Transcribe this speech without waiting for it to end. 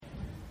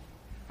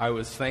I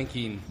was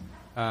thinking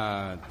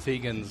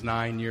Tegan's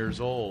 9 years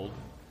old,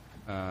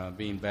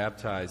 being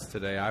baptized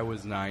today. I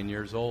was 9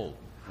 years old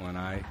when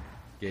I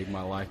gave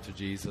my life to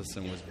Jesus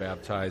and was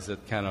baptized.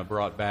 It kind of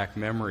brought back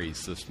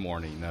memories this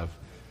morning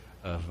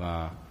of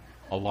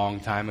a long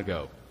time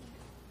ago.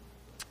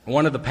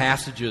 One of the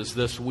passages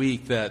this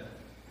week that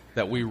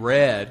we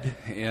read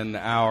in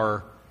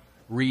our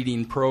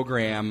reading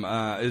program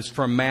is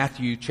from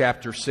Matthew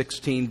chapter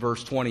 16,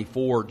 verse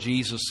 24.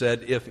 Jesus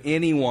said, "If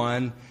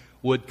anyone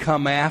would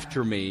come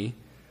after me,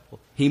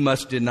 he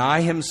must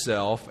deny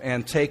himself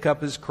and take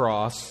up his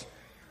cross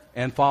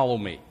and follow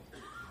me."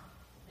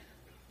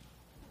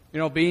 You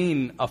know,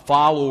 being a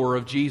follower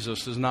of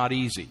Jesus is not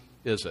easy,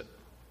 is it?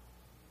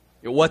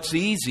 What's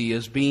easy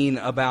is being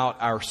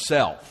about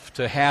ourself,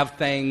 to have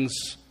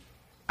things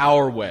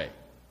our way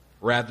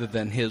rather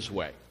than His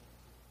way.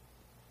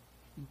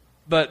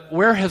 But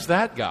where has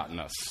that gotten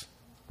us?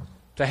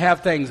 To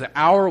have things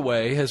our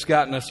way has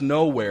gotten us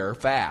nowhere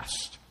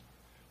fast.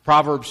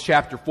 Proverbs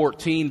chapter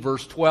 14,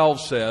 verse 12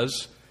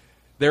 says,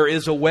 "There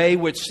is a way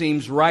which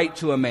seems right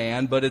to a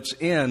man, but its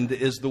end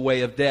is the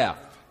way of death."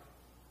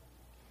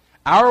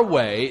 Our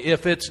way,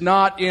 if it's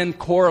not in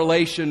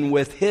correlation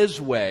with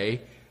His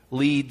way,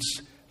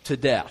 leads to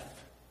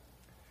death.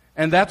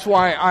 And that's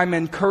why I'm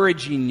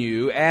encouraging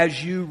you,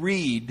 as you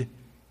read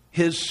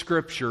His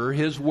Scripture,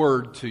 His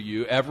Word to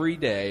you every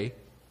day,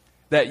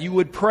 that you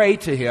would pray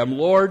to Him,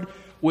 "Lord,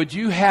 would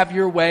you have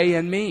your way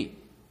in me?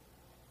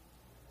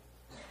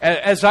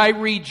 As I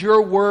read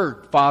your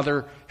Word,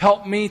 Father,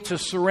 help me to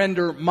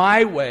surrender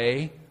my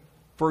way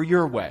for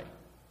your way.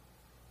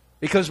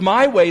 Because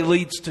my way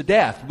leads to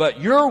death,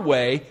 but your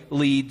way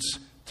leads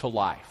to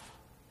life."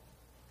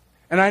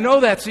 And I know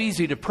that's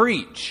easy to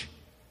preach,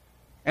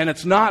 and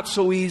it's not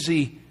so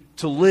easy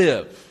to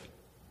live.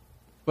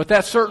 But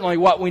that's certainly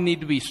what we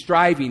need to be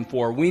striving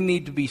for. We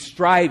need to be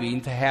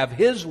striving to have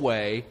His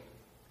way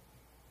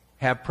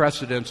have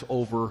precedence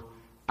over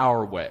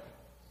our way.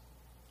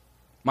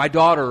 My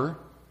daughter,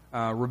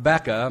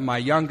 Rebecca, my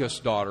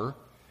youngest daughter,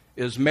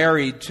 is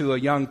married to a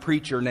young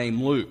preacher named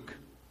Luke.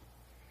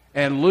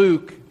 And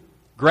Luke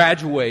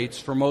graduates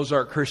from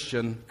Ozark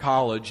Christian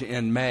College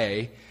in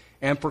May.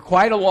 And for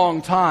quite a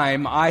long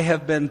time, I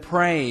have been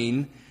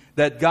praying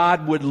that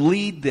God would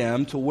lead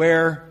them to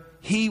where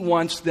He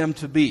wants them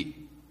to be.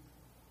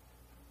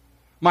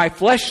 My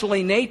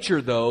fleshly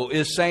nature, though,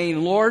 is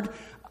saying, "Lord,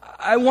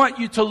 I want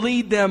you to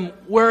lead them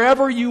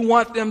wherever you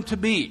want them to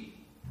be,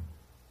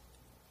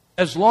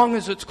 as long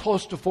as it's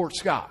close to Fort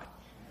Scott."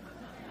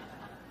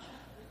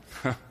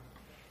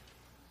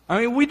 I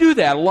mean, we do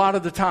that a lot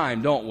of the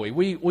time, don't we?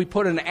 We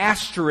put an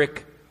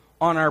asterisk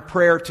on our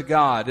prayer to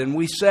God, and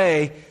we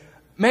say,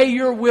 "May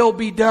your will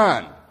be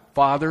done,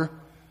 Father,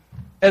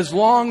 as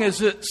long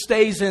as it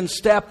stays in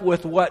step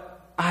with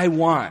what I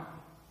want."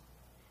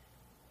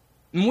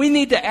 And we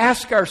need to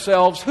ask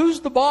ourselves,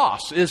 who's the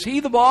boss? Is He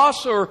the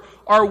boss, or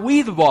are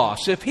we the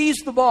boss? If He's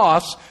the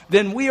boss,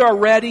 then we are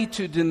ready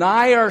to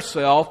deny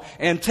ourselves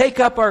and take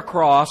up our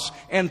cross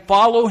and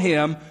follow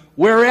Him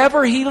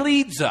wherever He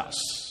leads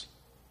us.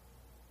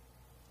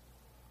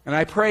 And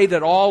I pray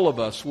that all of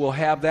us will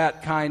have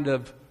that kind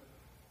of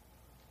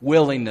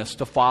willingness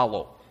to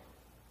follow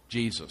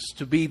Jesus,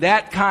 to be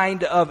that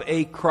kind of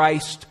a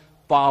Christ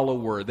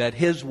follower, that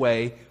His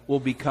way will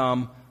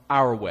become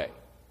our way.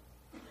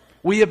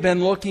 We have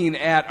been looking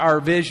at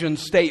our vision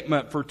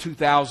statement for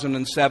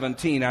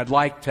 2017. I'd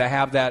like to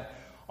have that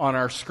on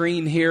our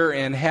screen here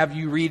and have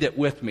you read it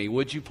with me.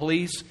 Would you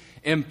please?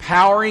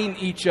 Empowering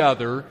each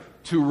other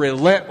to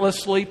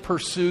relentlessly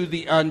pursue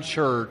the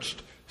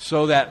unchurched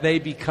so that they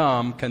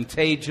become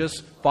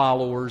contagious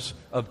followers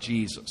of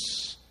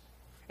Jesus.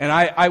 And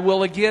I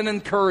will again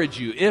encourage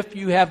you, if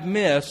you have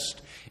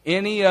missed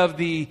any of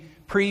the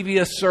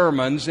previous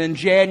sermons in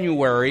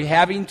January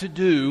having to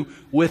do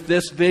with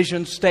this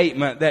vision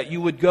statement, that you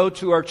would go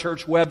to our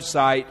church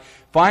website,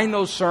 find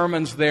those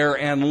sermons there,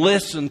 and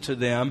listen to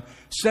them,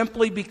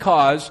 simply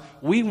because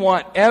we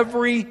want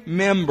every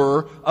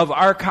member of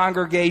our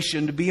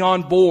congregation to be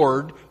on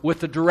board with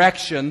the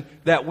direction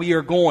that we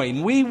are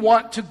going. We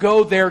want to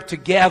go there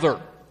together.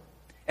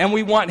 And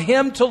we want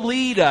Him to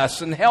lead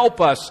us and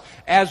help us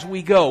as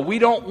we go. We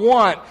don't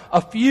want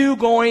a few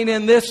going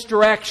in this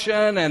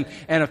direction and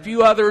a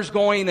few others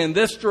going in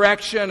this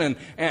direction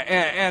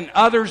and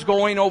others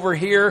going over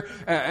here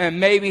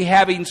and maybe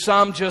having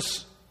some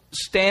just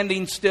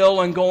standing still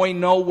and going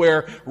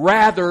nowhere.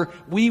 Rather,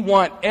 we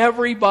want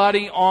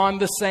everybody on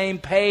the same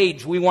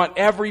page. We want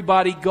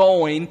everybody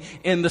going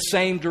in the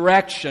same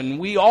direction.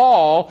 We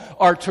all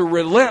are to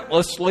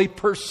relentlessly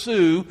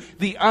pursue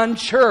the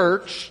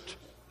unchurched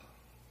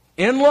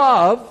in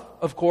love.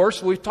 Of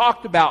course, we've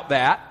talked about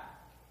that.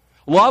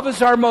 Love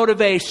is our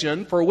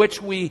motivation for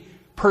which we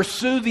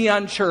pursue the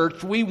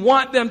unchurched. We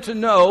want them to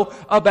know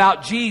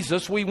about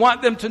Jesus. We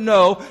want them to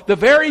know the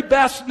very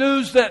best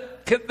news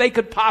that they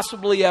could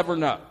possibly ever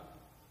know,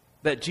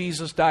 that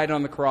Jesus died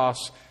on the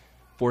cross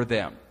for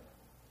them.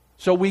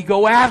 So we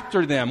go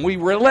after them. We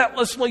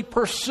relentlessly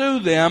pursue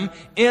them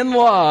in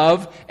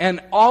love, and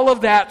all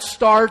of that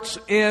starts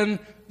in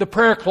the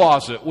prayer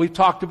closet. We've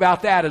talked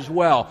about that as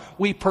well.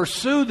 We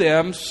pursue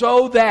them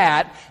so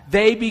that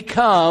they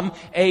become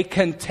a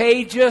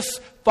contagious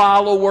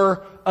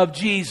follower of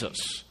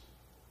Jesus.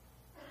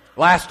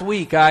 Last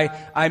week,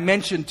 I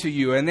mentioned to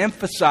you and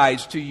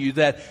emphasized to you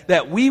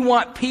that we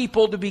want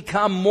people to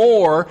become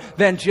more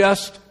than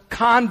just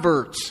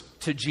converts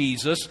to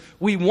Jesus.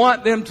 We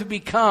want them to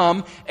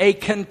become a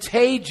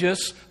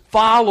contagious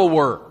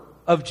follower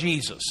of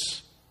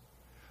Jesus.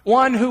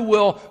 One who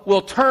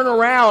will turn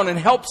around and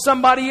help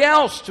somebody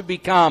else to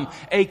become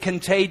a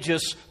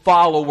contagious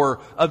follower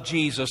of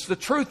Jesus. The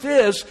truth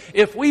is,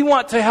 if we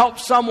want to help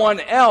someone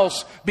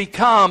else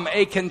become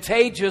a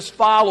contagious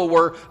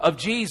follower of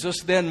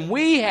Jesus, then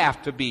we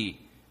have to be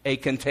a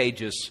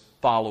contagious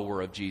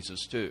follower of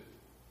Jesus too.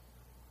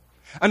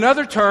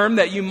 Another term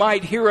that you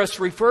might hear us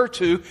refer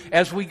to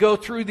as we go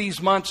through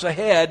these months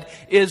ahead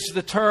is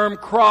the term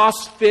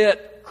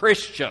CrossFit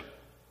Christian.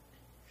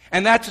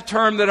 And that's a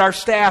term that our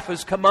staff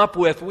has come up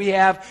with. We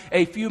have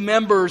a few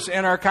members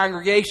in our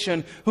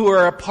congregation who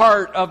are a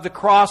part of the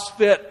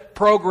CrossFit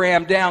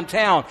program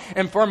downtown.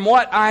 And from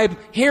what I'm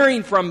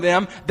hearing from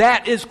them,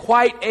 that is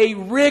quite a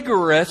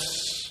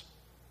rigorous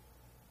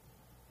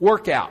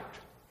workout,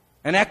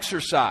 an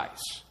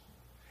exercise.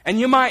 And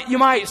you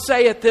might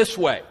say it this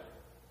way.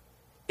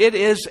 It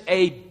is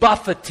a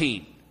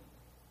buffeting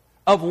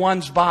of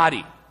one's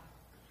body.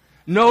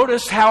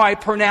 Notice how I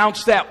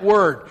pronounce that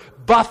word,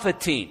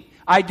 buffeting.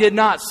 I did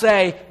not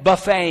say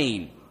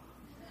buffeting.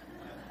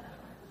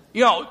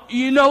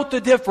 You note the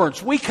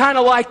difference. We kind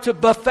of like to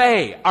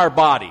buffet our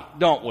body,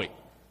 don't we?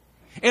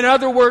 In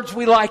other words,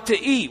 we like to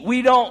eat.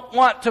 We don't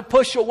want to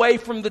push away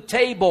from the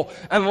table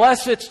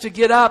unless it's to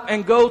get up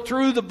and go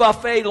through the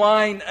buffet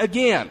line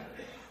again.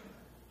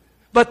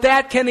 But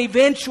that can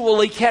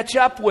eventually catch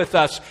up with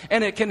us,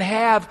 and it can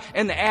have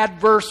an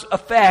adverse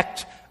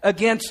effect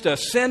against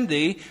us.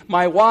 Cindy,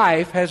 my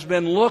wife, has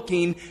been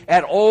looking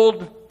at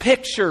old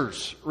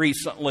pictures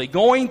recently,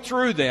 going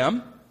through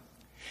them,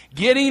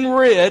 getting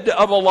rid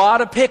of a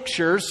lot of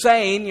pictures,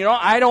 saying,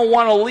 I don't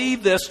want to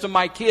leave this to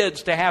my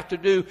kids to have to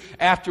do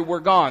after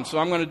we're gone. So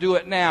I'm going to do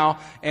it now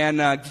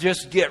and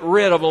just get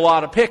rid of a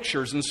lot of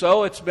pictures. And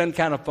so it's been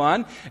kind of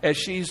fun. As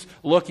she's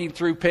looking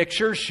through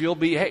pictures, she'll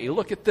be, hey,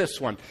 look at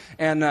this one.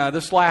 And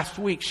this last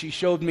week, she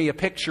showed me a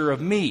picture of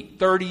me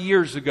 30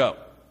 years ago.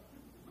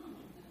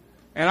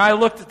 And I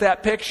looked at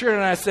that picture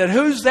and I said,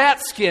 who's that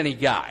skinny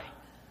guy?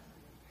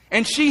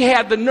 And she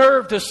had the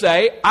nerve to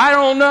say, I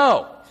don't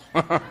know.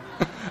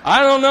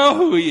 I don't know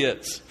who he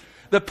is.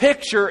 The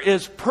picture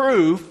is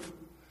proof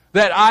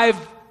that I've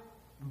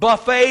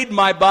buffeted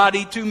my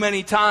body too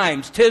many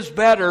times. 'Tis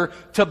better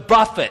to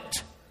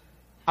buffet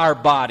our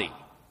body.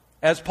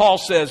 As Paul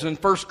says in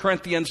 1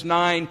 Corinthians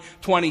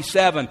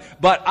 9:27,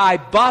 but I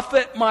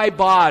buffet my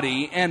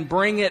body and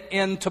bring it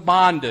into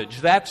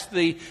bondage. That's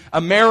the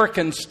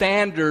American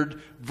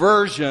Standard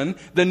Version.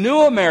 The New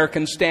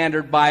American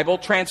Standard Bible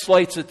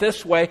translates it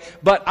this way,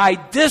 but I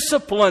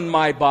discipline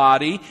my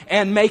body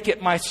and make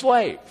it my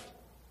slave.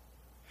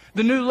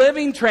 The New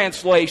Living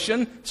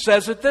Translation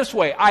says it this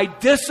way, I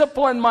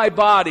discipline my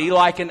body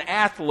like an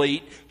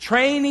athlete,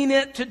 training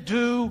it to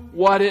do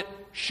what it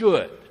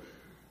should.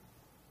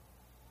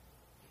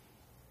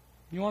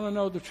 You want to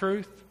know the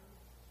truth?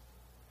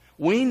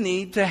 We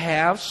need to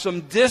have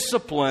some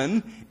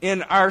discipline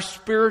in our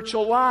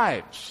spiritual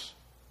lives.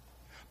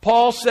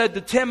 Paul said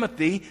to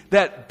Timothy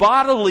that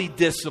bodily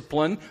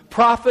discipline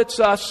profits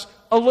us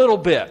a little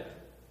bit.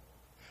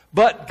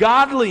 But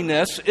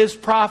godliness is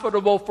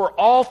profitable for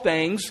all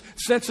things,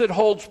 since it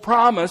holds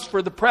promise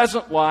for the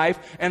present life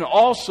and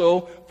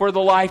also for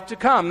the life to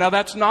come. Now,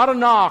 that's not a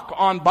knock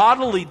on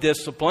bodily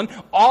discipline.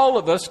 All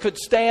of us could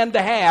stand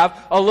to have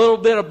a little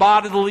bit of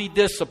bodily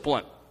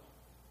discipline.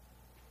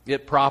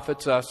 It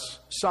profits us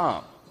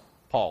some,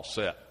 Paul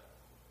said.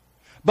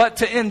 But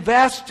to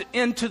invest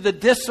into the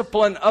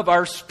discipline of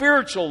our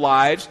spiritual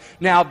lives,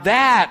 now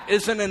that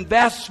is an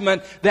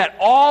investment that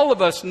all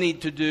of us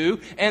need to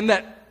do, and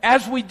that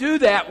as we do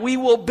that, we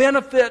will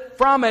benefit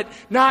from it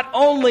not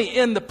only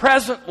in the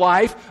present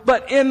life,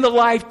 but in the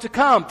life to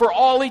come. For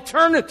all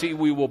eternity,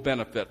 we will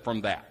benefit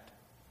from that.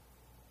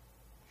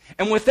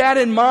 And with that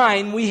in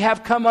mind, we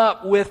have come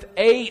up with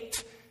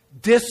 8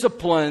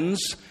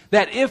 disciplines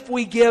that if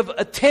we give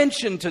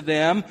attention to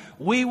them,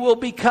 we will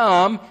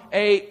become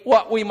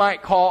what we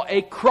might call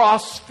a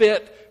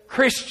CrossFit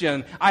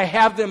Christian. I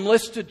have them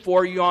listed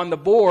for you on the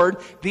board.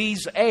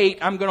 These 8,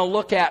 I'm going to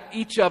look at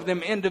each of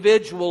them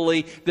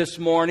individually this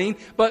morning.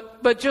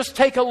 But just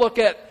take a look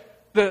at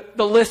the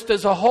list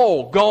as a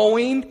whole.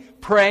 Going,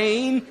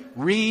 praying,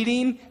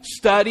 reading,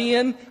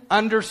 studying,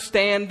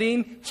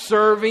 understanding,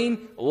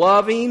 serving,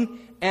 loving,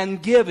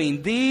 and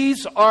giving.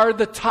 These are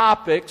the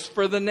topics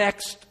for the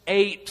next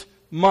 8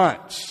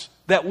 months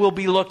that we'll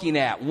be looking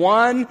at.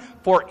 One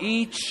for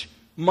each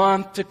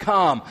month to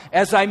come.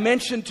 As I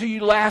mentioned to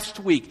you last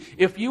week,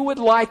 if you would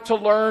like to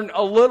learn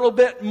a little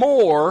bit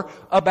more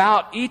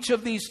about each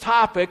of these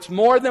topics,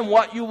 more than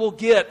what you will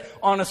get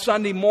on a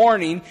Sunday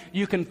morning,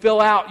 you can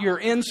fill out your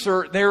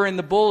insert there in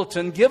the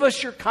bulletin. Give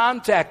us your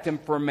contact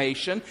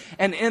information,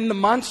 and in the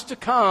months to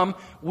come,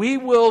 we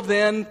will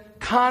then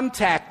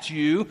contact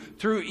you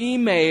through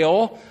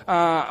email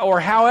or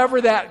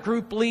however that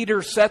group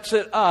leader sets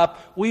it up.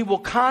 We will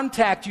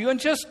contact you and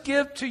just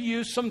give to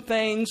you some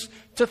things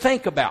to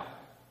think about.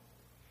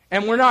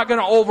 And we're not going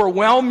to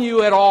overwhelm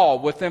you at all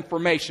with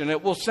information.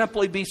 It will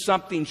simply be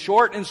something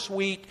short and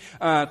sweet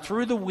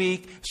through the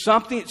week.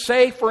 Something,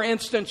 say for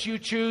instance, you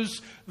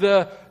choose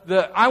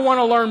I want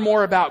to learn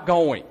more about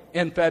going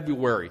in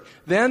February.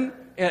 Then,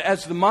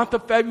 as the month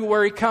of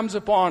February comes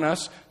upon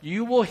us,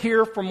 you will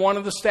hear from one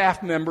of the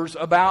staff members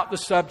about the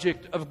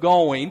subject of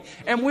going,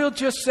 and we'll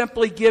just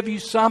simply give you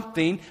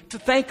something to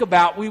think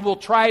about. We will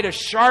try to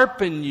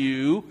sharpen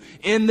you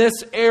in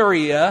this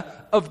area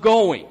of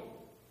going.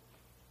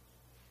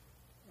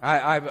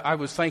 I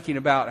was thinking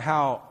about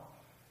how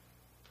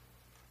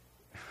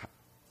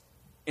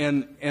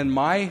in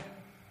my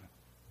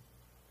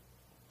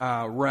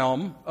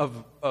realm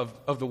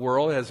of the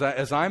world,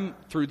 as I'm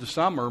through the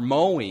summer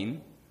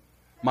mowing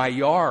my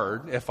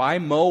yard, if I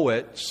mow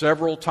it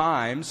several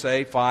times,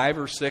 say 5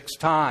 or 6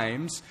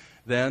 times,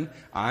 then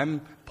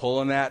I'm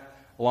pulling that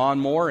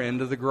lawnmower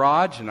into the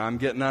garage and I'm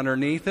getting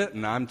underneath it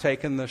and I'm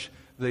taking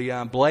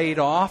the blade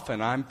off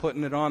and I'm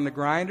putting it on the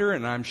grinder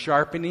and I'm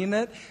sharpening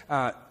it.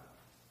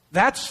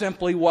 That's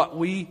simply what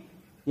we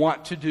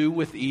want to do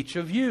with each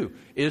of you,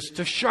 is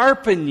to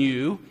sharpen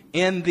you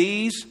in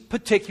these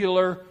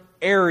particular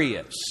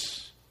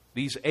areas,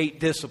 these 8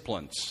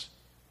 disciplines.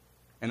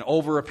 And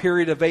over a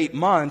period of 8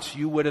 months,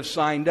 you would have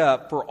signed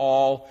up for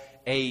all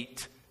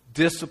 8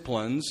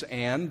 disciplines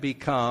and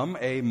become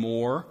a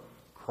more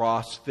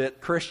CrossFit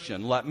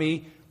Christian. Let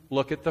me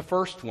look at the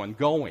first one,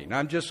 going.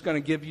 I'm just going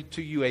to give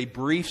to you a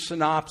brief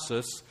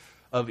synopsis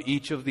of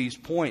each of these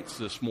points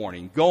this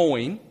morning.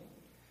 Going,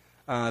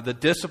 the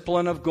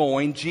discipline of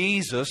going,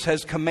 Jesus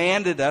has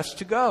commanded us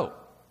to go.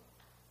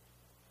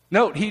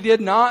 Note, He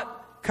did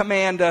not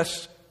command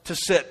us to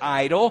sit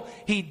idle.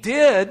 He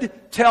did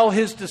tell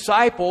His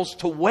disciples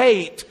to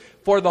wait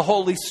for the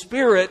Holy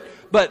Spirit,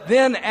 but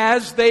then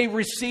as they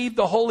received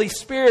the Holy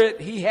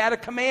Spirit, He had a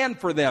command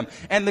for them.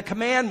 And the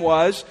command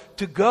was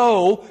to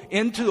go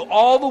into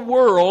all the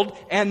world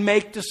and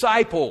make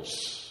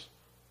disciples,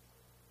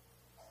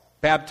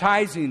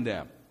 baptizing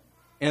them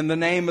in the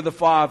name of the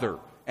Father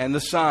and the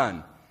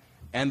Son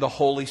and the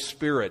Holy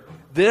Spirit.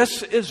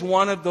 This is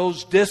one of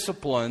those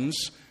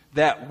disciplines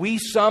that we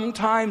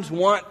sometimes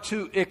want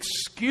to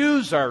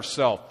excuse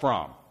ourselves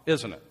from,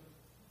 isn't it?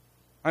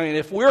 I mean,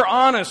 if we're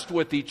honest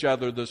with each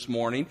other this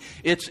morning,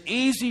 it's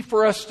easy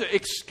for us to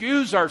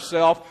excuse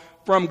ourselves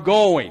from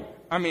going.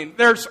 I mean,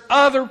 there's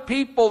other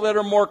people that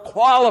are more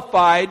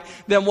qualified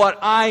than what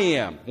I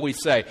am, we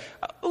say.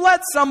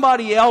 Let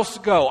somebody else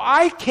go.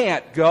 I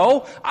can't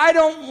go. I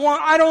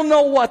don't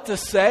know what to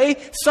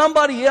say.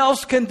 Somebody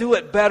else can do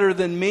it better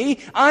than me.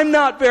 I'm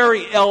not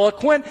very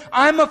eloquent.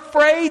 I'm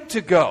afraid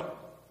to go.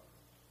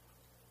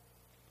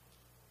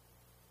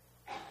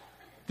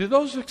 Do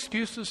those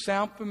excuses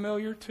sound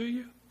familiar to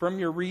you from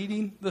your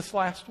reading this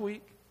last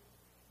week?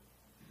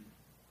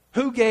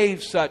 Who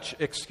gave such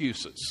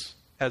excuses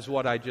as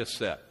what I just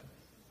said?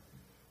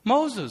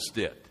 Moses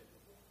did.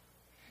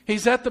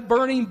 He's at the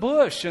burning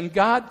bush and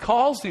God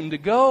calls him to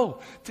go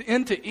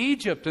into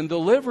Egypt and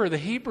deliver the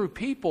Hebrew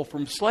people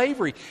from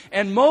slavery.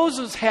 And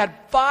Moses had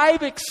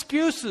 5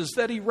 excuses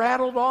that he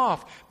rattled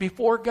off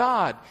before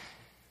God.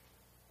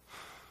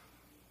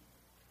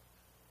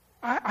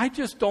 I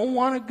just don't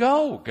want to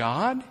go,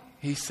 God,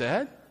 he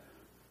said.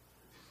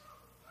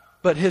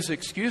 But his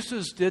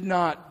excuses did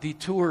not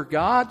detour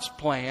God's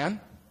plan.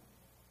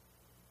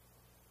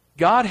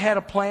 God had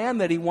a plan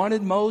that He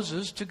wanted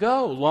Moses to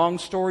go. Long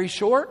story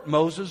short,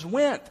 Moses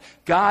went.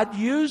 God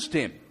used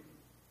him.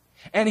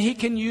 And He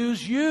can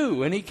use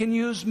you, and He can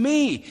use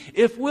me,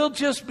 if we'll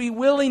just be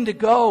willing to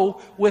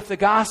go with the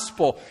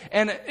gospel.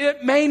 And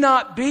it may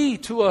not be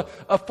to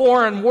a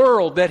foreign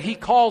world that He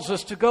calls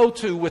us to go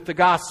to with the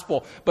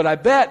gospel, but I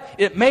bet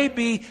it may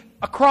be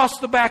across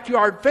the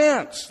backyard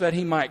fence that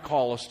He might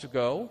call us to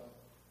go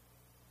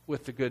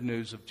with the good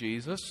news of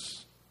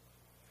Jesus.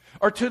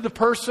 Or to the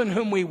person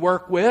whom we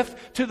work with,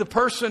 to the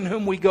person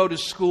whom we go to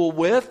school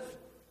with,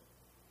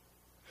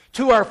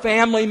 to our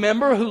family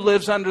member who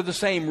lives under the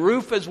same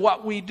roof as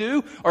what we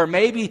do, or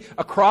maybe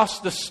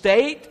across the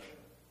state.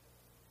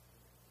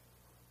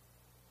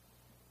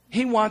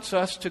 He wants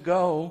us to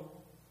go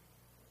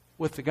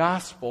with the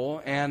gospel,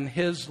 and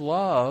His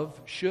love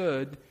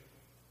should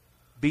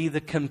be the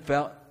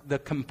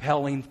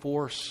compelling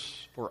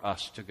force for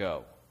us to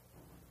go.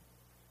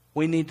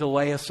 We need to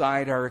lay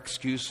aside our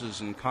excuses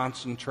and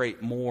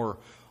concentrate more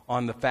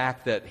on the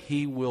fact that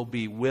He will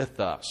be with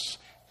us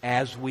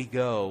as we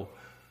go.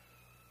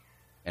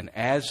 And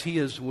as He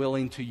is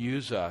willing to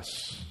use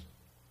us,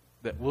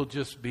 that we'll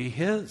just be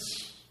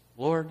His.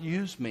 Lord,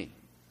 use me.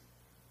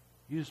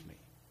 Use me.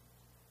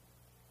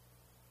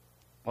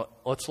 Well,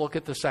 let's look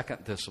at the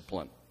second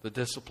discipline, the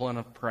discipline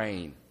of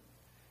praying.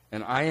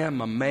 And I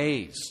am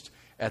amazed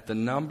at the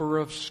number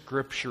of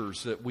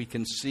scriptures that we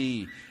can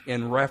see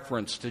in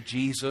reference to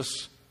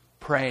Jesus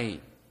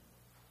praying.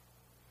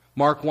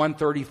 Mark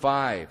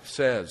 1:35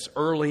 says,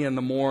 early in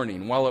the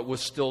morning, while it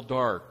was still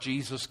dark,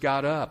 Jesus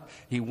got up.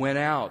 He went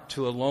out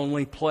to a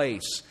lonely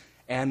place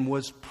and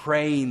was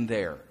praying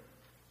there.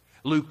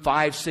 Luke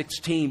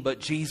 5:16, but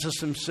Jesus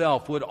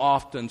himself would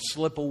often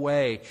slip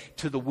away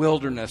to the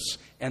wilderness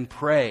and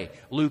pray.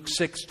 Luke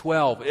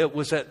 6:12, it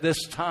was at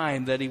this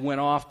time that he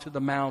went off to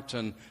the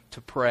mountain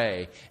to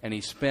pray, and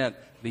he spent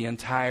the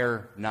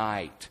entire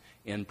night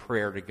in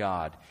prayer to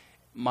God.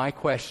 My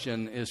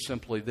question is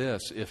simply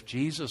this: if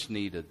Jesus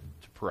needed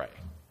to pray,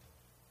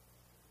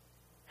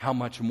 how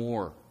much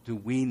more do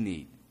we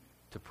need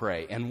to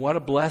pray? And what a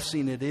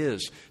blessing it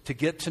is to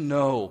get to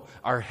know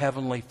our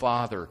Heavenly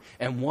Father,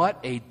 and what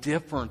a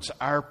difference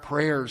our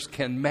prayers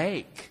can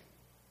make.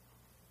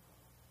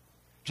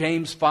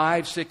 James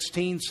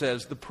 5:16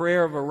 says, the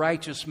prayer of a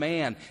righteous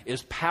man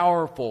is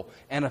powerful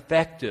and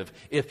effective.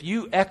 If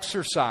you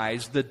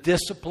exercise the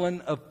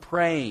discipline of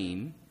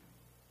praying,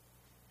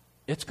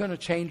 it's going to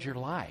change your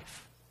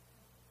life.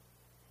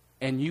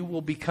 And you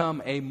will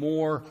become a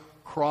more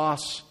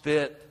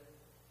cross-fit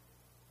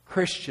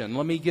Christian.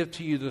 Let me give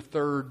to you the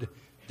third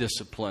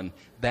discipline,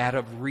 that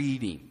of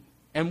reading.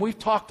 And we've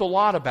talked a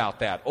lot about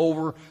that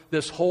over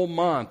this whole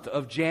month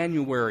of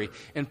January.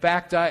 In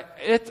fact, I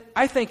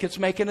think it's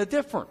making a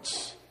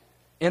difference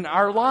in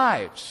our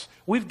lives.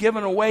 We've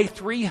given away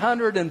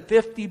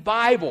 350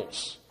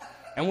 Bibles.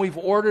 And we've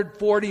ordered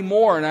 40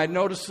 more. And I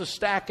noticed the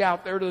stack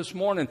out there this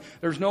morning.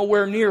 There's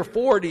nowhere near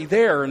 40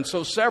 there. And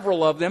so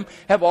several of them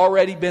have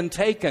already been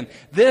taken.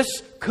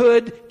 This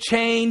could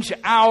change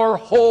our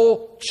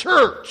whole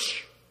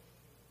church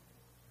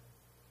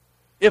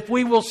if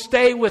we will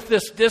stay with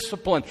this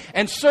discipline.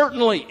 And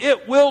certainly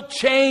it will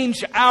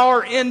change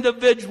our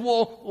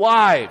individual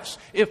lives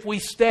if we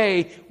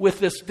stay with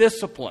this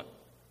discipline.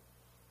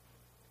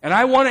 And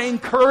I want to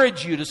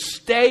encourage you to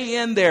stay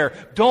in there.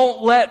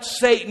 Don't let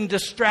Satan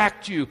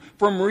distract you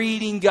from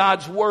reading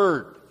God's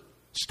Word.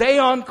 Stay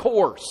on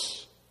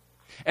course.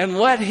 And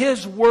let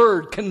His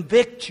Word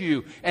convict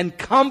you and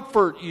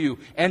comfort you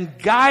and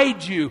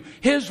guide you.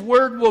 His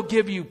Word will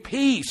give you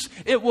peace.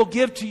 It will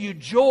give to you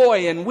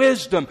joy and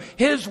wisdom.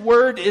 His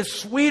Word is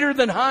sweeter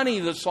than honey,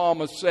 the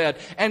psalmist said,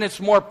 and it's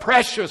more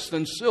precious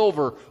than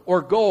silver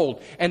or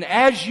gold. And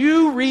as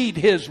you read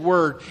His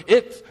Word,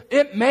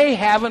 it may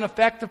have an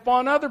effect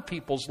upon other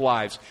people's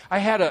lives. I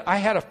had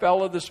a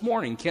fellow this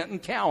morning, Kenton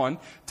Cowan,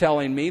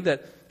 telling me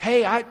that,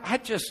 hey, I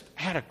just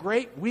had a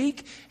great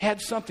week,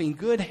 had something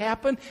good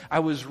happen. I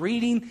was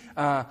reading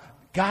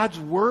God's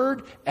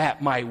Word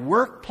at my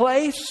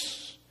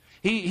workplace.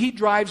 He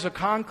drives a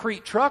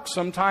concrete truck.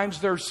 Sometimes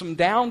there's some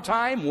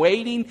downtime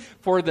waiting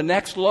for the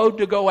next load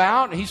to go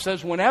out. And he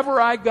says,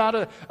 whenever I got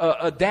a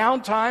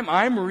downtime,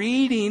 I'm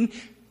reading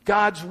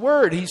God's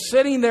Word. He's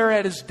sitting there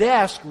at his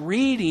desk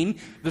reading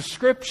the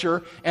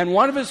Scripture, and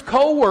one of his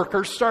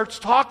co-workers starts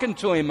talking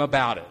to him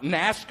about it and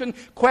asking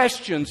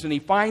questions, and he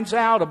finds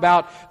out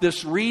about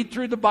this Read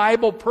Through the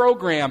Bible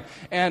program,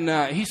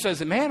 and he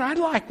says, man, I'd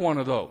like one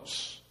of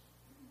those.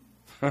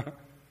 And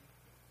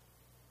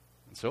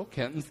so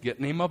Kenton's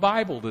getting him a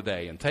Bible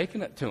today and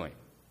taking it to him.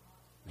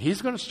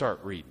 He's going to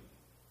start reading.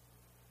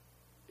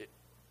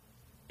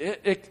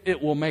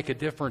 It will make a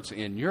difference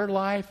in your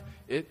life.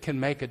 It can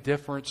make a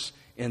difference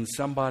in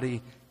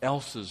somebody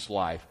else's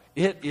life.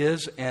 It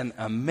is an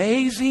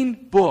amazing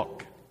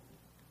book,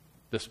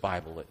 this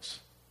Bible is.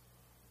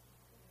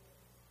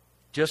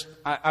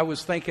 I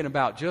was thinking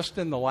about just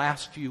in the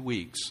last few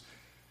weeks,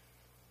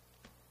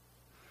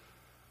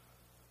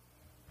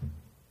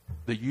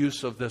 the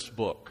use of this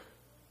book.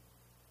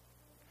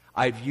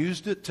 I've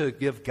used it to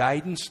give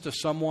guidance to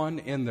someone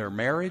in their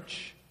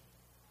marriage.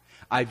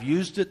 I've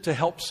used it to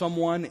help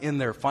someone in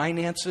their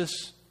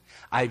finances.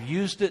 I've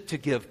used it to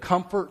give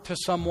comfort to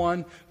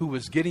someone who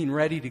was getting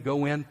ready to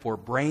go in for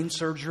brain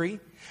surgery.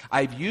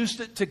 I've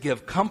used it to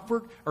give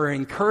comfort or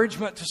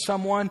encouragement to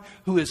someone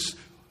who is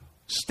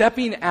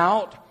stepping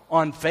out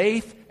on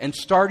faith and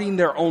starting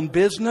their own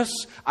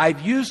business.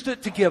 I've used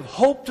it to give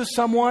hope to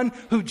someone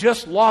who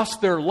just lost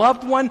their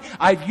loved one.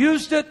 I've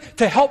used it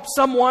to help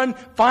someone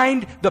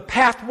find the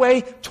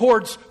pathway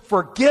towards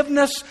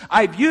forgiveness.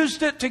 I've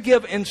used it to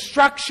give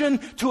instruction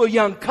to a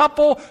young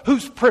couple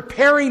who's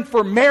preparing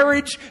for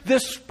marriage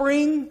this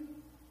spring.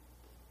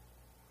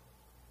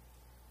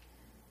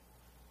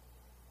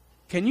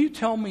 Can you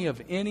tell me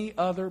of any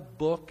other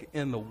book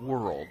in the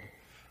world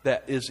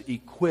that is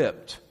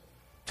equipped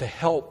to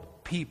help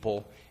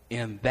people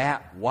in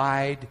that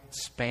wide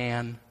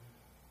span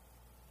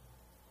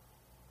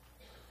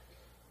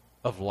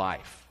of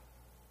life?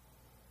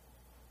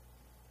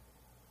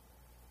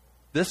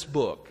 This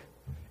book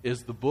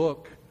is the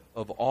book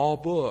of all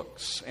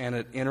books, and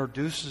it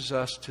introduces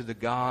us to the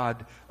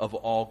God of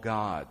all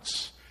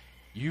gods.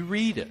 You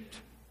read it,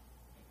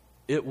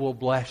 it will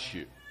bless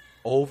you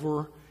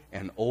over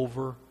and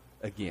over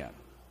again.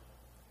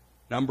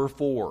 Number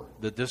 4,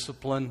 the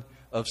discipline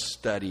of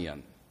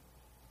studying.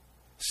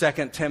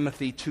 2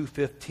 Timothy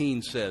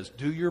 2:15 says,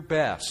 "Do your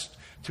best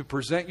to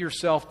present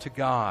yourself to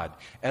God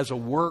as a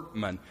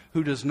workman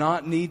who does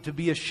not need to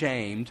be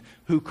ashamed,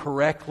 who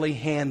correctly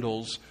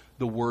handles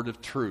the word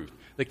of truth."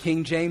 The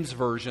King James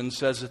Version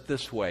says it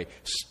this way,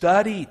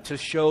 "Study to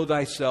show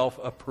thyself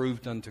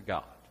approved unto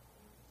God."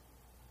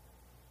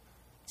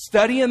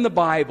 Studying the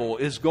Bible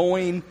is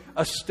going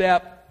a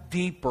step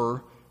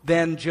deeper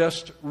than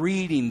just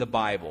reading the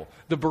Bible.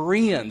 The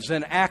Bereans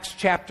in Acts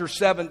chapter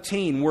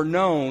 17 were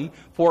known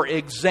for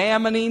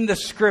examining the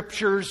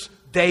Scriptures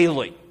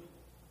daily.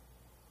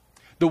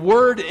 The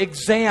word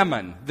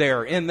examine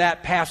there in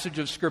that passage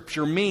of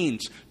Scripture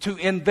means to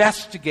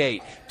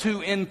investigate,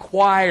 to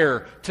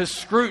inquire, to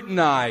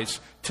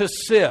scrutinize, to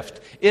sift.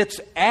 It's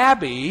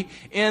Abby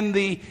in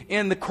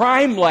the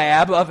crime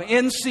lab of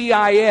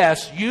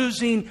NCIS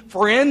using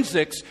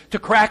forensics to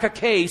crack a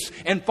case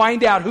and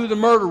find out who the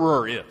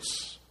murderer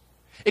is.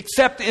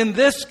 Except in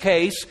this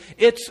case,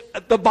 it's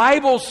the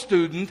Bible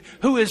student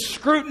who is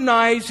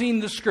scrutinizing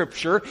the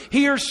Scripture.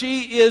 He or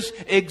she is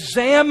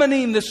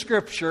examining the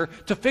Scripture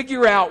to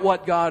figure out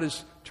what God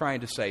is trying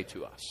to say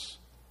to us.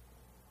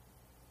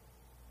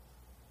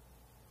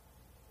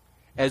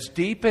 As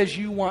deep as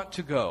you want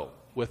to go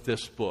with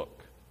this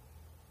book,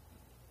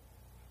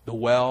 the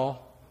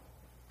well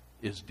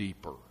is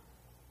deeper,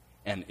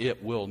 and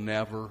it will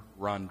never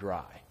run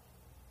dry.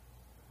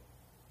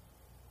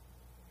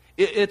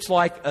 It's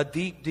like a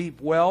deep,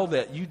 deep well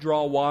that you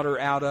draw water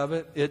out of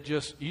it.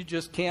 You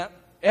just can't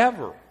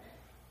ever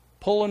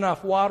pull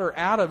enough water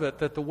out of it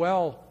that the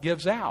well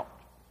gives out.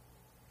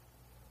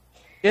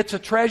 It's a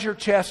treasure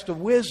chest of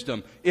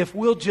wisdom if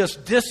we'll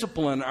just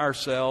discipline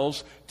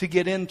ourselves to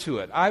get into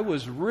it. I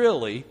was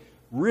really,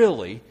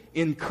 really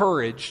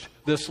encouraged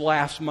this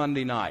last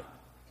Monday night.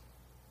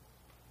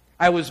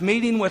 I was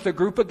meeting with a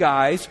group of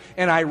guys,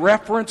 and I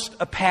referenced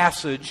a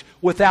passage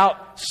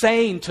without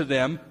saying to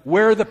them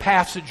where the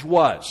passage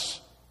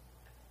was.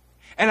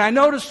 And I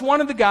noticed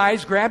one of the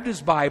guys grabbed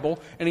his Bible,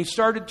 and he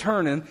started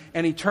turning,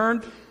 and he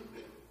turned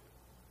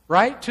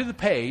right to the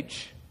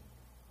page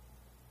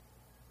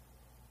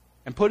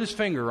and put his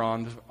finger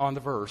on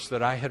the verse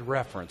that I had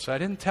referenced. I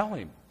didn't tell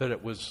him that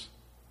it was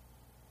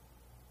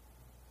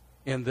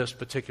in this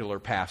particular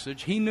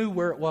passage. He knew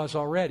where it was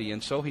already,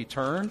 and so he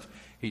turned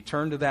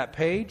to that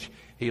page,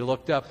 he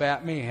looked up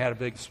at me, he had a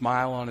big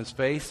smile on his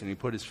face, and he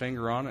put his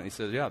finger on it, and he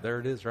said, "Yeah, there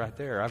it is right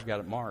there. I've got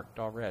it marked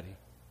already."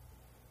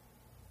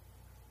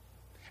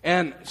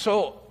 And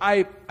so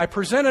I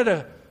presented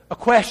a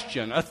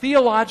question, a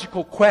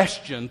theological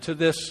question to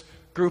this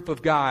group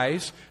of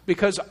guys,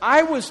 because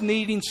I was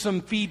needing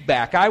some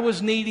feedback. I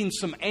was needing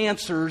some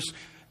answers,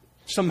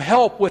 some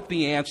help with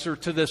the answer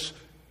to this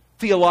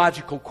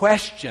theological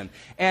question.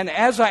 And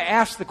as I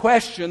asked the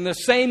question, the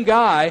same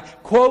guy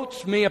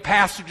quotes me a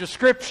passage of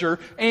Scripture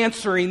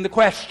answering the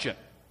question.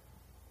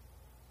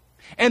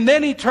 And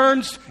then he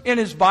turns in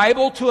his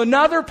Bible to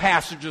another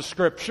passage of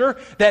Scripture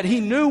that he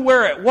knew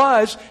where it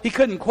was. He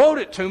couldn't quote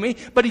it to me,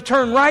 but he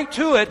turned right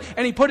to it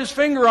and he put his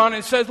finger on it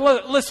and says,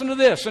 "Listen to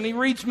this." And he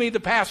reads me the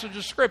passage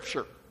of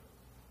Scripture.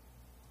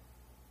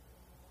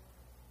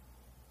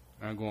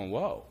 And I'm going,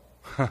 whoa.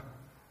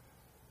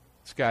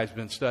 This guy's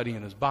been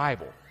studying his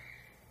Bible.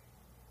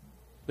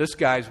 This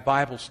guy's a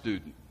Bible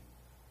student.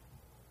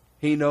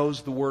 He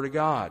knows the Word of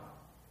God.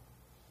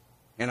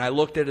 And I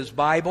looked at his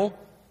Bible.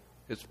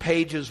 His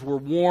pages were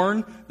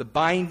worn. The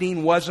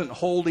binding wasn't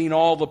holding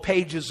all the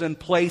pages in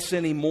place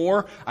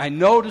anymore. I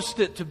noticed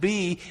it to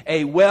be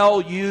a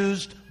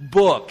well-used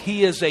book.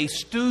 He is a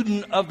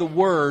student of the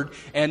Word.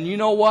 And you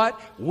know what?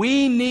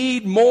 We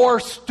need more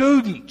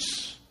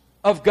students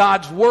of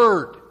God's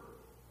Word.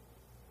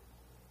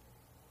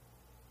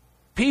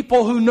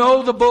 People who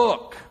know the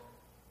book.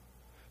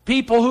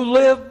 People who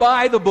live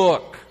by the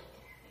book.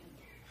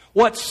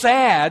 What's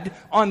sad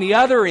on the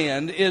other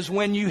end is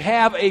when you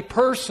have a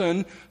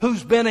person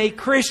who's been a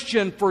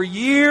Christian for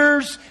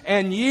years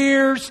and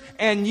years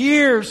and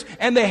years,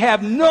 and they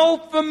have no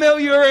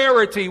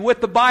familiarity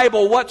with the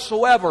Bible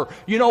whatsoever.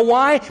 You know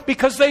why?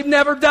 Because they've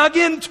never dug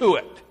into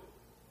it.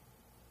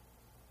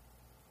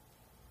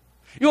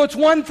 You know, it's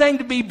one thing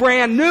to be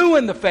brand new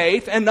in the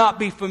faith and not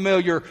be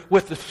familiar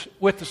with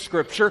the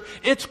Scripture.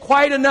 It's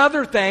quite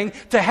another thing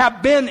to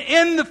have been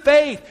in the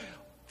faith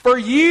for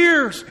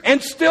years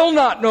and still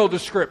not know the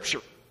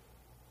Scripture.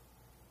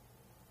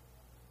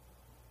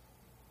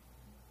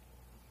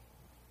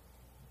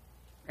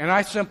 And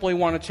I simply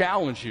want to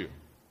challenge you,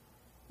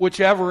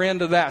 whichever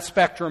end of that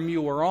spectrum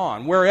you are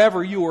on,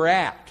 wherever you are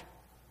at.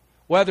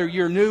 Whether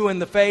you're new in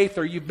the faith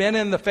or you've been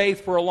in the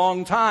faith for a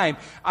long time,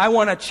 I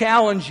want to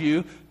challenge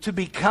you to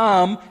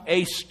become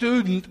a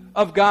student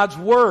of God's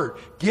Word.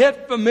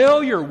 Get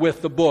familiar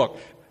with the book.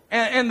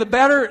 And the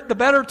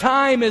better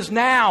time is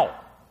now.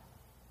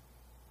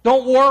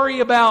 Don't worry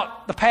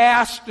about the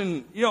past,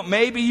 and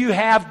maybe you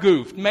have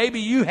goofed. Maybe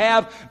you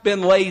have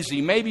been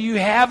lazy. Maybe you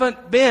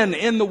haven't been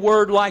in the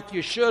Word like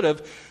you should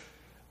have.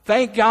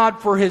 Thank God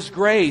for His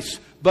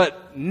grace.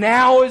 But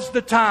now is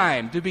the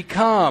time to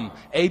become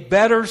a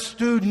better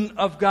student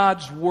of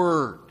God's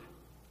Word.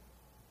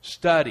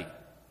 Study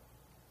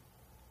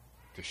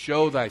to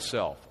show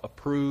thyself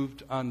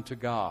approved unto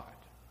God,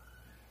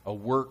 a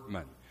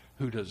workman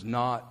who does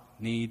not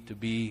need to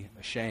be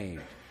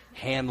ashamed,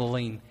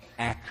 handling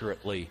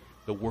accurately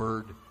the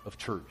word of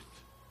truth.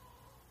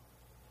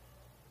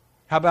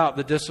 How about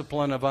the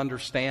discipline of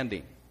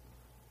understanding?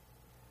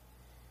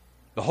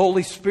 The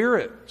Holy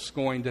Spirit's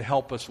going to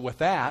help us with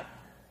that.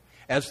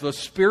 As the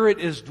Spirit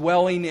is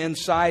dwelling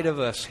inside of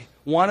us,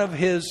 one of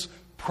His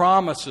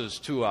promises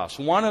to us,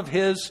 one of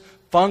His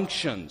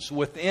functions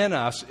within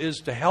us is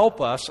to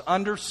help us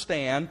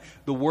understand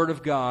the Word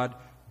of God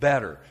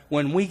better.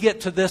 When we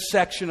get to this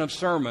section of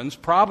sermons,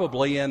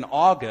 probably in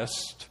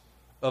August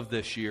of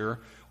this year,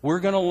 we're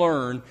going to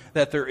learn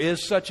that there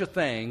is such a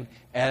thing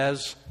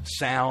as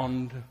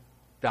sound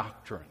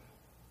doctrine.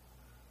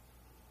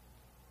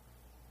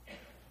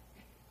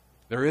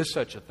 There is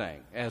such a thing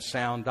as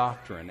sound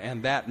doctrine,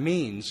 and that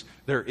means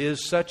there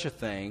is such a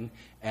thing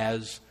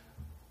as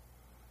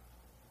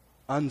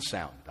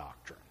unsound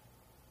doctrine.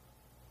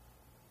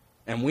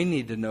 And we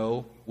need to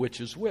know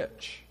which is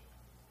which.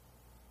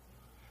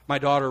 My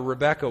daughter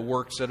Rebecca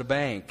works at a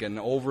bank, and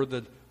over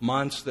the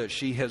months that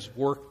she has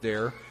worked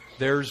there,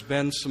 there's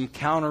been some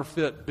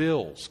counterfeit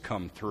bills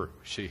come through,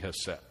 she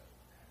has said.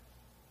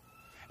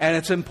 And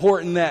it's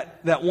important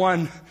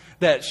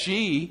that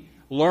she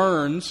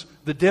learns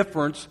the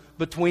difference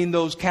between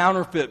those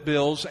counterfeit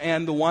bills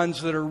and the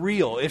ones that are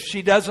real. If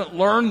she doesn't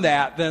learn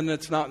that, then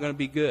it's not going to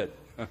be good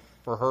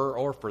for her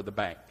or for the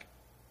bank.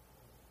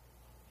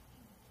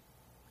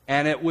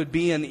 And it would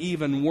be an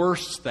even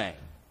worse thing.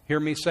 Hear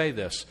me say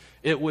this.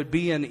 It would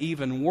be an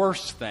even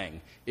worse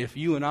thing if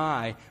you and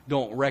I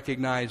don't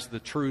recognize the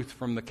truth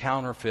from the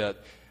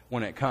counterfeit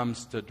when it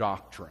comes to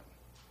doctrine.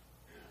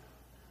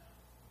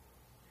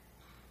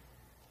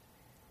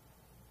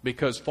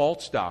 Because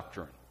false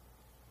doctrine,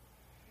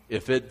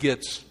 if it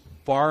gets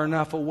far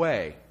enough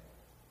away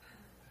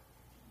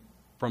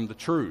from the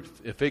truth,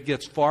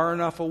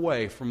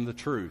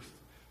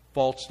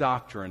 false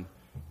doctrine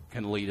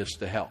can lead us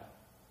to hell.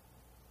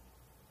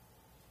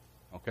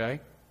 Okay?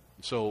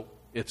 So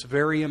it's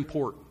very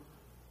important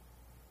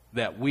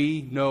that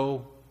we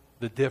know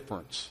the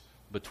difference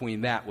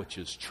between that which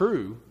is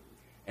true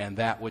and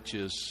that which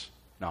is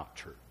not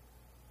true.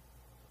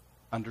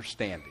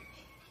 Understanding.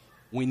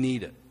 We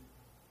need it.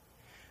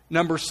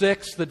 Number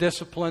 6, the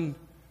discipline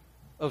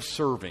of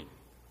serving.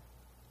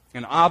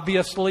 And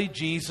obviously,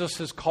 Jesus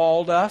has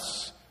called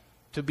us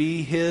to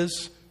be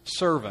His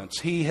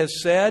servants. He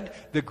has said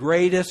the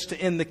greatest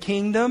in the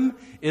kingdom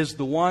is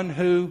the one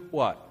who,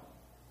 what?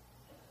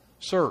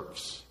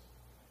 Serves.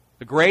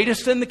 The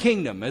greatest in the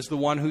kingdom is the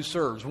one who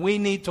serves. We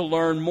need to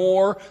learn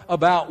more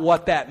about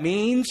what that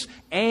means,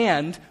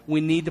 and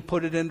we need to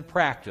put it into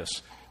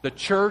practice. The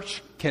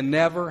church can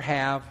never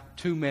have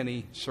too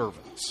many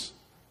servants.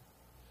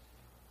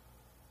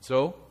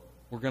 So,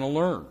 we're going to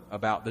learn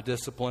about the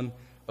discipline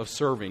of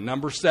serving.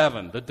 Number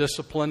 7, the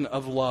discipline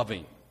of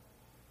loving.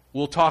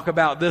 We'll talk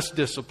about this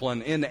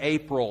discipline in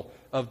April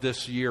of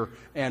this year,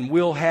 and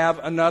we'll have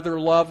another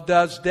Love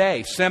Does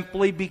Day,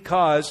 simply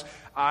because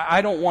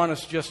I don't want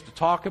us just to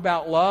talk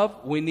about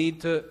love. We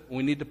need to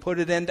put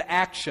it into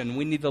action.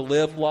 We need to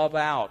live love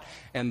out.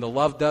 And the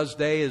Love Does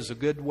Day is a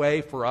good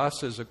way for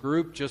us as a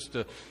group just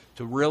to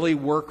really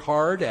work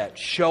hard at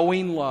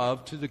showing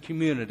love to the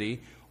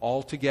community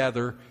all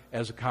together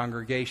as a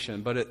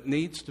congregation. But it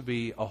needs to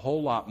be a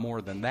whole lot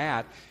more than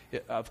that.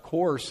 Of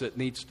course, it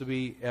needs to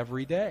be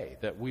every day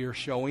that we are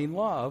showing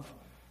love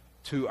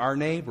to our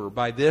neighbor.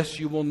 By this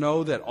you will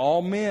know that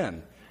all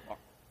men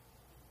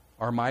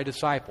are my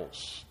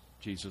disciples,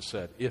 Jesus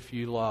said, if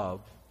you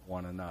love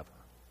one another.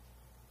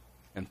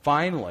 And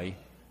finally,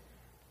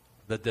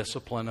 the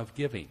discipline of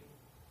giving.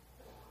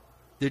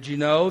 Did you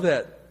know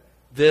that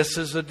this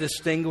is a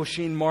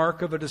distinguishing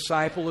mark of a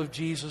disciple of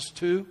Jesus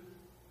too?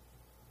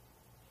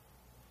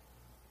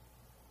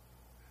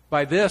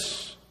 By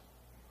this,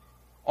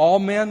 all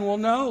men will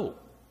know,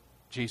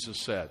 Jesus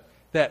said,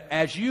 that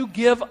as you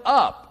give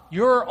up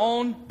your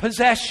own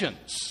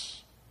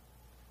possessions,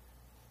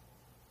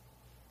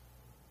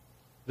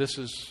 this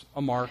is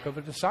a mark of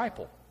a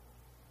disciple.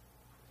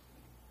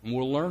 And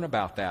we'll learn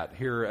about that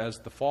here as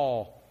the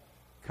fall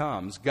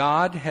comes.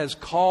 God has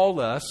called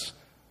us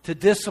to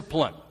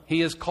discipline. He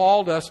has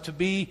called us to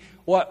be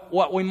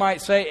what we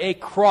might say a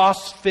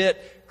CrossFit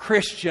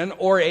Christian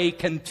or a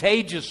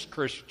contagious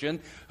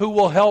Christian who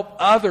will help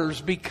others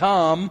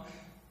become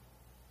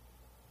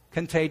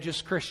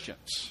contagious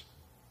Christians.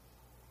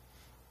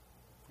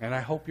 And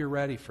I hope you're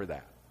ready for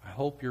that. I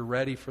hope you're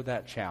ready for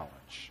that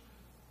challenge.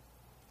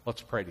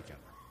 Let's pray together.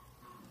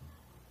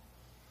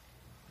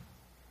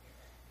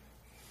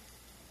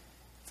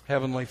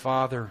 Heavenly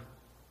Father,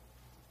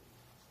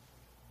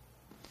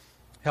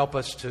 help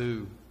us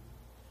to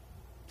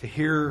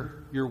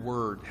hear your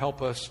word.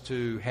 Help us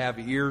to have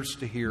ears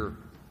to hear,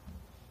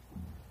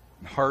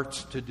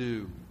 hearts to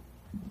do.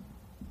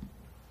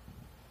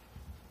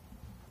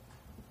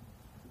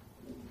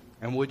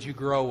 And would you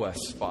grow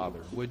us,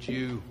 Father? Would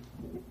you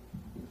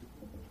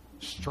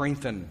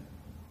strengthen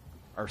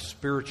our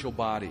spiritual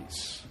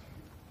bodies?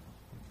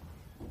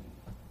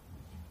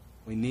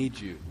 We need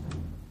you.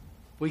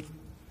 We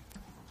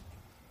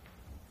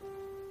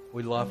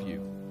love you.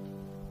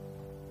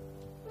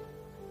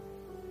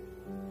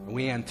 And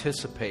we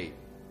anticipate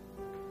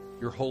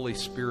your Holy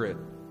Spirit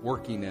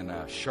working in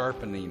us,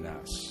 sharpening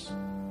us.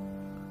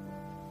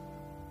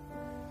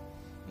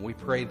 And we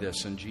pray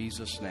this in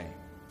Jesus' name.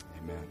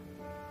 Amen.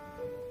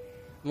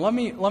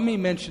 Let me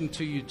mention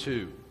to you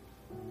too,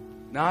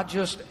 not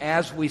just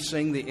as we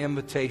sing the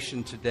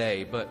invitation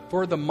today, but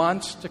for the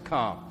months to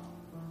come,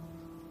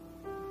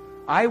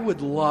 I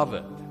would love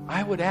it.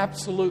 I would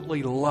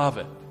absolutely love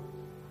it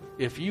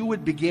if you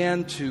would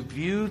begin to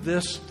view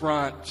this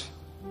front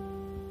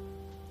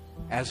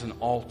as an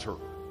altar.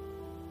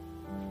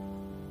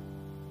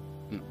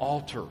 An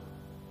altar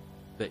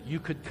that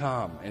you could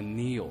come and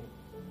kneel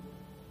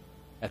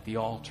at the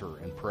altar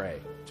and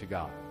pray to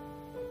God.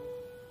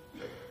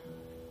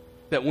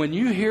 That when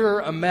you hear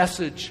a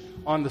message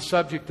on the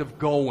subject of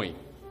going,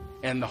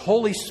 and the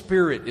Holy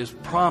Spirit is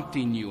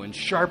prompting you and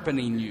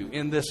sharpening you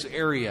in this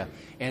area,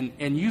 and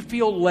you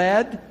feel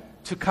led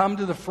to come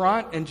to the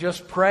front and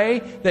just pray,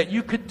 that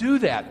you could do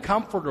that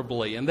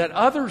comfortably, and that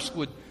others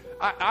would.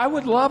 I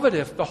would love it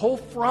if the whole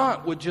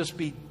front would just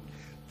be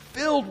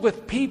filled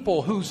with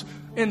people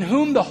in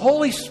whom the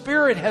Holy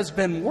Spirit has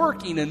been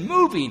working and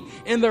moving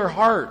in their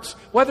hearts.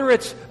 Whether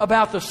it's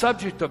about the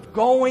subject of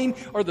going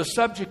or the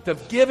subject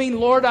of giving.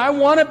 Lord, I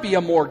want to be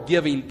a more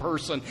giving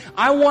person.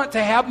 I want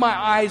to have my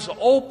eyes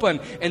open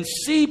and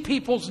see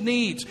people's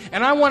needs.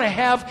 And I want to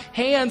have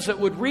hands that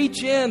would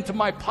reach into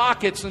my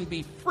pockets and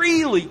be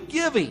freely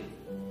giving.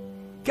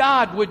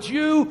 God, would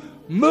you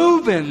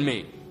move in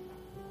me?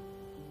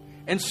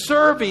 And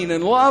serving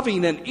and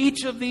loving in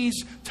each of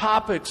these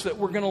topics that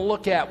we're going to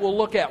look at. We'll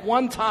look at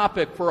one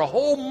topic for a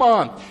whole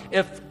month.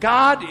 If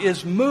God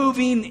is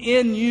moving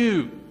in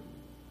you,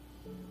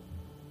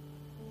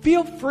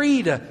 feel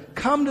free to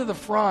come to the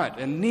front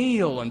and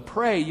kneel and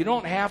pray. You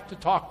don't have to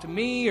talk to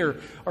me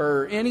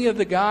or any of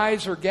the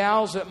guys or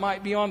gals that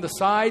might be on the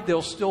side.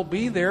 They'll still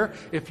be there.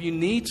 If you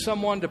need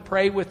someone to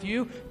pray with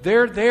you,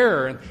 they're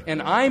there.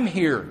 And I'm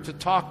here to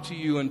talk to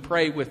you and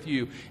pray with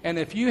you. And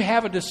if you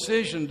have a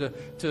decision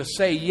to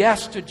say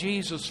yes to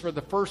Jesus for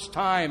the first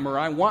time, or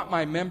I want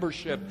my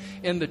membership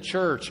in the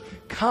church,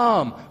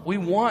 come. We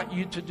want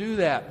you to do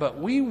that. But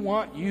we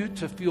want you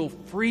to feel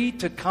free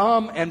to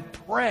come and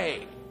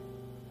pray.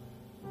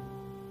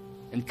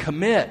 And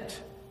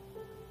commit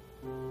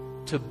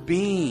to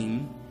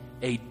being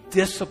a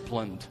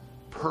disciplined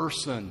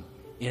person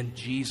in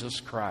Jesus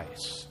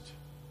Christ.